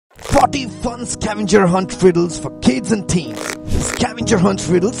40 fun scavenger hunt riddles for kids and teens. Scavenger hunt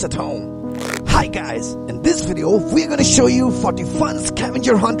riddles at home. Hi guys, in this video we're gonna show you 40 fun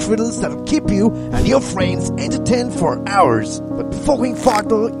scavenger hunt riddles that'll keep you and your friends entertained for hours. But before going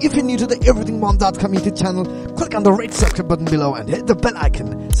further, if you're new to the EverythingMom.com YouTube channel, click on the red subscribe button below and hit the bell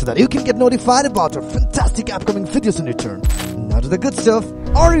icon so that you can get notified about our fantastic upcoming videos in return. Now to the good stuff.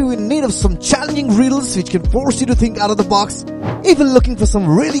 Are you in need of some challenging riddles which can force you to think out of the box? Even looking for some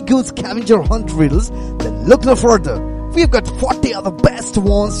really good scavenger hunt riddles? Then look no further. We've got 40 of the best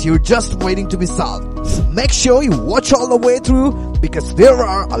ones you're just waiting to be solved. So make sure you watch all the way through because there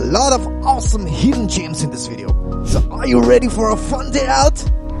are a lot of awesome hidden gems in this video. So are you ready for a fun day out?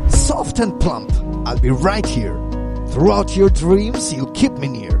 Soft and plump, I'll be right here. Throughout your dreams, you'll keep me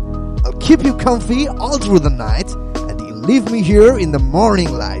near. I'll keep you comfy all through the night and you'll leave me here in the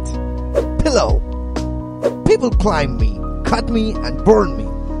morning light. Pillow. People climb me, cut me and burn me.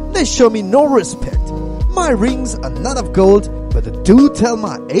 They show me no respect. My rings are not of gold, but they do tell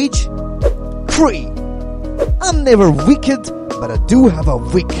my age. Tree. I'm never wicked, but I do have a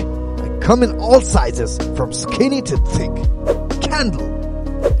wick. I come in all sizes, from skinny to thick. Candle.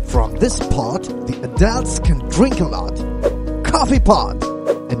 From this pot, the adults can drink a lot. Coffee pot.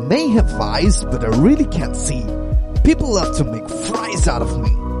 I may have eyes, but I really can't see. People love to make fries out of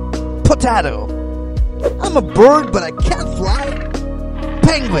me. Potato. I'm a bird, but I can't fly.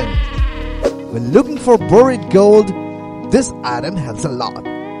 Penguin. When looking for buried gold, this item helps a lot,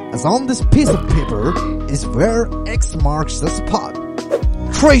 as on this piece of paper is where X marks the spot.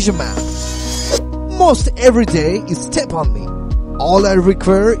 Treasure map. Most every day you step on me. All I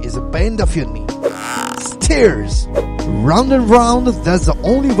require is a bend of your knee. Stairs. Round and round, that's the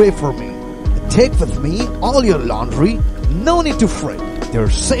only way for me. Take with me all your laundry, no need to fret, they're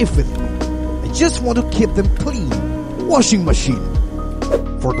safe with me. I just want to keep them clean. Washing machine.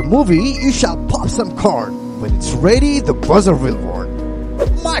 For the movie, you shall pop some corn. When it's ready, the buzzer will warn.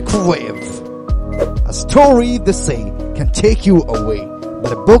 Microwave. A story, they say, can take you away,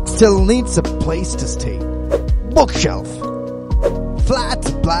 but a book still needs a place to stay. Bookshelf.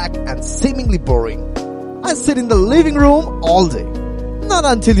 Flat, black, and seemingly boring. I sit in the living room all day. Not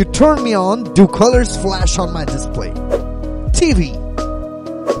until you turn me on do colors flash on my display. TV.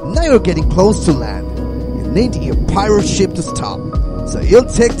 Now you're getting close to land. You need your pirate ship to stop. So you'll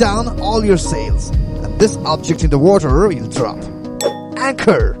take down all your sails, and this object in the water you'll drop.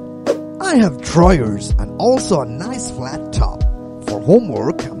 Anchor. I have drawers and also a nice flat top. For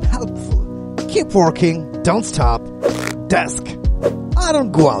homework, I'm helpful. Keep working, don't stop. Desk. I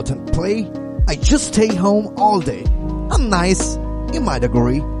don't go out and play. I just stay home all day. I'm nice, you might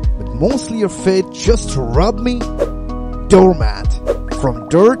agree, but mostly your feet just to rub me. Doormat. From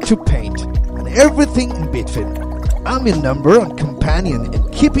dirt to paint, and everything in between. I'm your number one companion in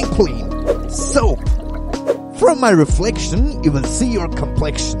keeping clean. Soap. From my reflection, you will see your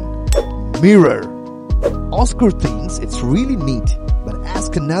complexion. Mirror. Oscar thinks it's really neat, but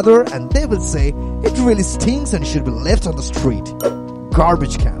ask another and they will say it really stinks and should be left on the street.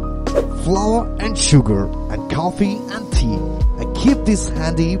 Garbage can. Flour and sugar and coffee and tea. I keep this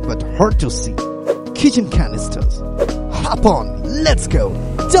handy but hard to see. Kitchen canisters. Hop on, let's go.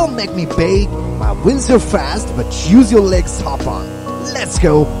 Don't make me beg. My wheels are fast, but use your legs to hop on. Let's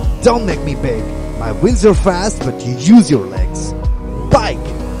go. Don't make me beg. My wheels are fast, but you use your legs. Bike.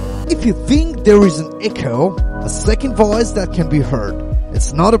 If you think there is an echo, a second voice that can be heard,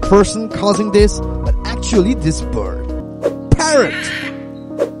 it's not a person causing this, but actually this bird. Parrot.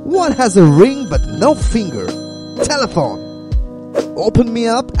 One has a ring but no finger. Telephone. Open me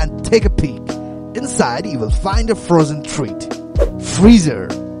up and take a peek. Inside you will find a frozen treat. Freezer.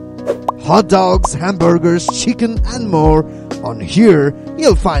 Hot dogs, hamburgers, chicken and more. On here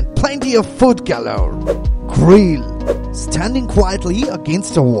you'll find plenty of food galore. Grill. Standing quietly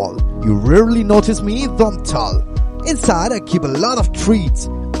against a wall. You rarely notice me though I'm tall. Inside I keep a lot of treats.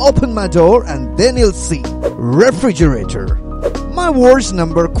 Open my door and then you'll see. Refrigerator. My words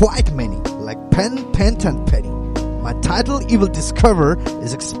number quite many, like pen, pent and penny. My title you will discover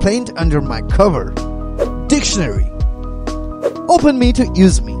is explained under my cover. Dictionary. Open me to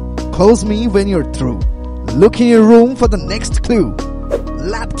use me. Close me when you're through. Look in your room for the next clue.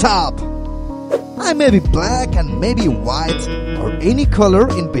 Laptop. I may be black and maybe white or any color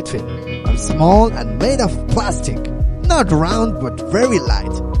in between. I'm small and made of plastic. Not round but very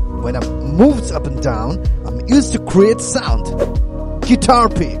light. When I'm moved up and down, I'm used to create sound. Guitar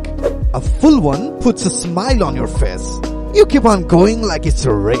pick. A full one puts a smile on your face. You keep on going like it's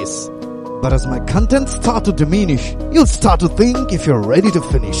a race. But as my contents start to diminish, you'll start to think if you're ready to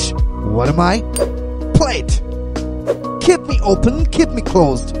finish. What am I? Plate. Keep me open, keep me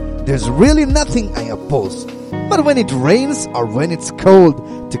closed. there's really nothing I oppose. But when it rains or when it's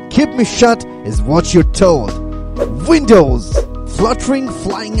cold, to keep me shut is what you're told. Windows, fluttering,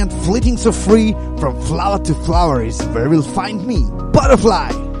 flying and flitting so free, from flower to flower is where you'll find me. Butterfly,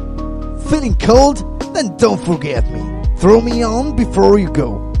 feeling cold? Then don't forget me. Throw me on before you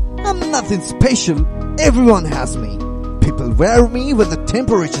go. I'm nothing special, everyone has me. People wear me when the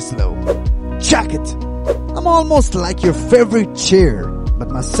temperature's low. Jacket, I'm almost like your favorite chair, but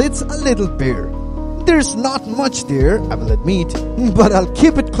my seat's a little bare. There's not much there, I will admit, but I'll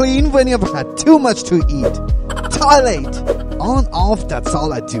keep it clean when you've had too much to eat. Toilet, on off that's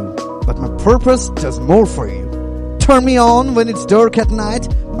all I do, but my purpose does more for you. Turn me on when it's dark at night,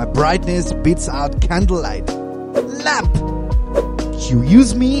 my brightness beats out candlelight. Lamp, you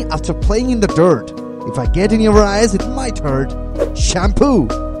use me after playing in the dirt. If I get in your eyes it might hurt. Shampoo,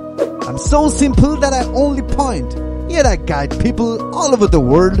 I'm so simple that I only point, yet I guide people all over the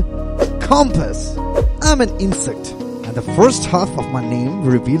world. Compass, I'm an insect, and the first half of my name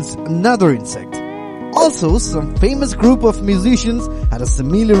reveals another insect. Also, some famous group of musicians had a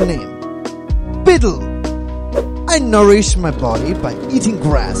similar name. Beetle, I nourish my body by eating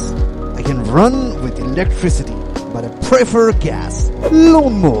grass. I can run with electricity, but I prefer gas.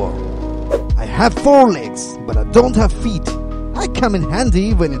 Lawnmower, I have 4 legs, but I don't have feet. I come in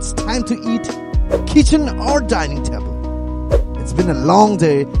handy when it's time to eat. Kitchen or dining table, it's been a long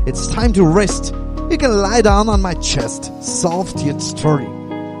day, it's time to rest. You can lie down on my chest, soft yet sturdy.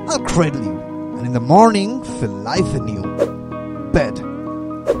 I'll cradle you, and in the morning feel life anew. Bed,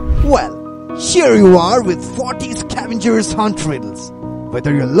 well, here you are with 40 Scavengers Hunt Riddles.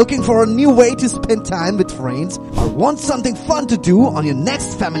 Whether you're looking for a new way to spend time with friends or want something fun to do on your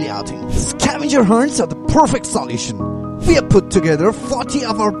next family outing, scavenger hunts are the perfect solution. We have put together 40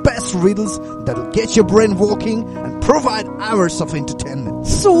 of our best riddles that'll get your brain working and provide hours of entertainment.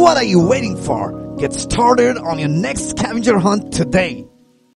 So what are you waiting for? Get started on your next scavenger hunt today.